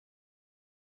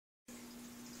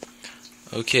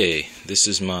Okay, this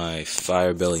is my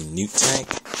Firebelly newt tank.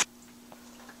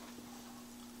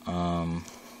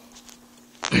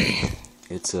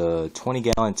 It's a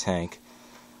 20-gallon tank.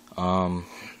 I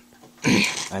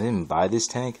didn't buy this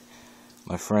tank.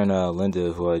 My friend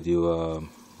Linda, who I do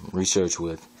research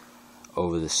with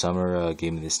over the summer,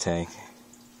 gave me this tank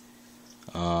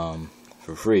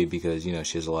for free because, you know,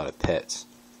 she has a lot of pets.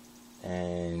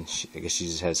 And I guess she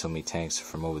just had so many tanks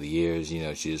from over the years, you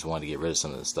know, she just wanted to get rid of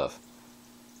some of the stuff.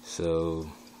 So,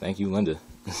 thank you, Linda.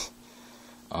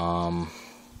 Yeah,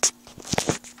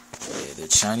 they're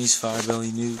Chinese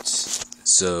Firebelly newts.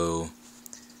 So,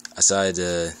 I decided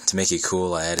to make it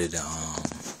cool. I added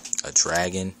a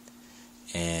dragon,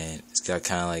 and it's got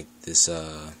kind of like this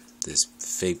this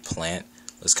fake plant.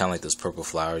 It's kind of like those purple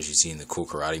flowers you see in the cool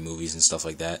karate movies and stuff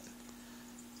like that.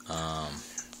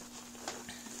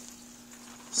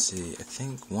 Let's see, I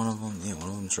think one of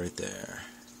them's right there.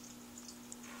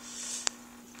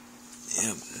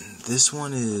 Yep, this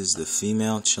one is the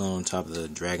female chilling on top of the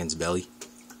dragon's belly.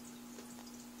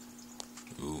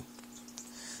 Ooh.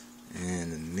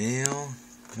 And the male,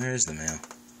 where's the male?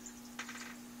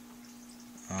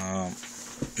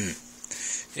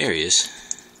 There he is.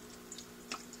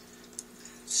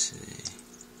 Let's see.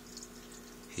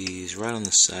 He's right on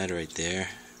the side right there.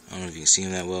 I don't know if you can see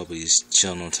him that well, but he's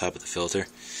chilling on top of the filter.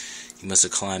 He must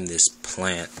have climbed this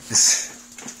plant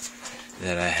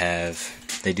that I have.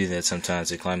 They do that sometimes.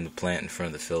 They climb the plant in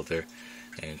front of the filter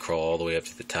and crawl all the way up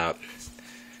to the top.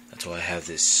 That's why I have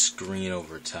this screen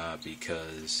over top,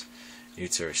 because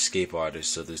newts are escape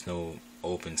artists, so there's no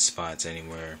open spots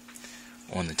anywhere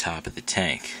on the top of the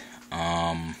tank.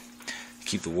 To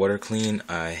keep the water clean,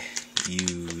 I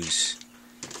use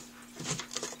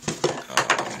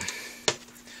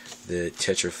the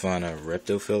Tetrafauna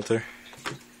Repto filter.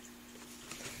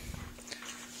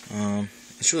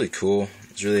 It's really cool.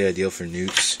 It's really ideal for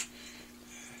newts.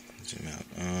 Zoom out.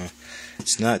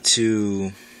 It's not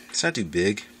too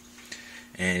big,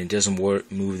 and it doesn't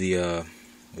move the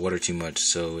water too much,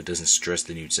 so it doesn't stress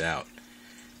the newts out.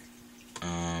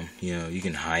 You know, you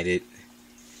can hide it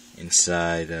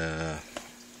inside.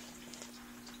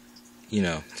 You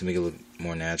know, to make it look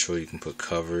more natural, you can put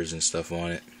covers and stuff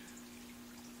on it.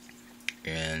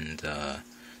 And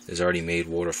there's already made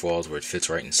waterfalls where it fits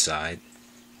right inside.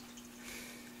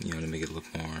 You know, to make it look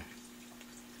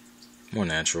more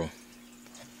natural.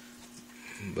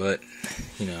 But,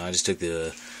 you know, I just took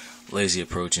the lazy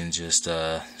approach and just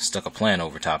stuck a plant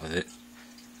over top of it.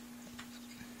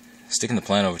 Sticking the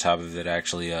plant over top of it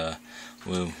actually,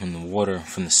 when the water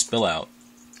from the spill out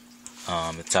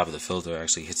at the top of the filter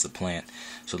actually hits the plant,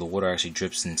 so the water actually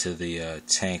drips into the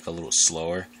tank a little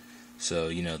slower. So,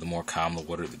 you know, the more calm the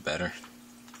water, the better.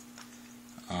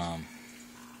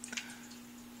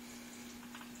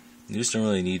 Newts don't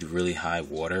really need really high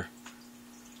water,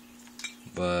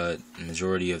 but the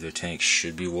majority of their tanks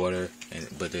should be water,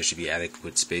 but there should be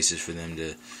adequate spaces for them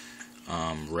to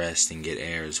rest and get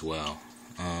air as well.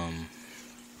 I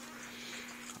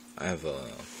have a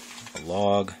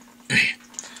log.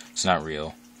 It's not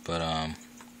real, but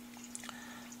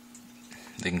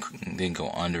they can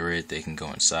go under it, they can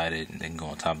go inside it, and they can go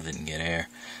on top of it and get air.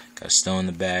 Got a stone in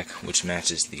the back, which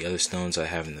matches the other stones I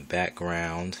have in the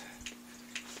background.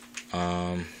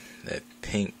 That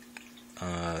pink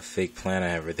fake plant I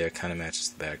have right there kind of matches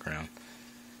the background.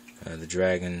 The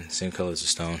dragon, same color as the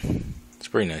stone. It's a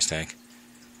pretty nice tank.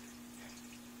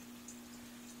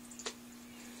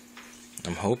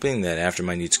 I'm hoping that after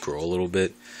my newts grow a little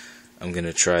bit, I'm going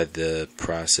to try the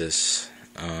process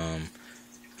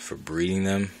for breeding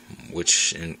them,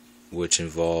 which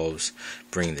involves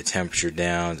bringing the temperature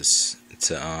down to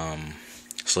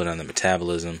slow down the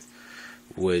metabolism,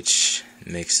 which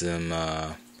makes them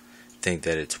think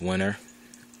that it's winter,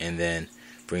 and then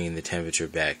bringing the temperature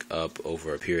back up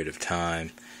over a period of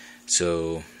time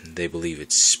so they believe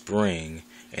it's spring,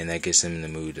 and that gets them in the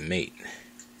mood to mate.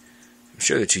 I'm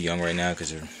sure they're too young right now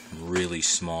because they're really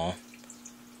small.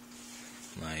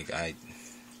 Like, I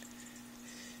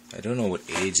don't know what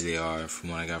age they are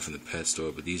from what I got from the pet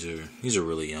store, but these are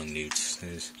really young newts.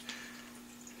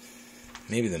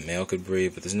 Maybe the male could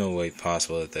breed, but there's no way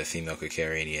possible that female could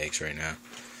carry any eggs right now.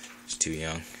 It's too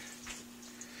young.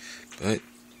 But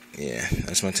yeah,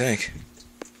 that's my tank.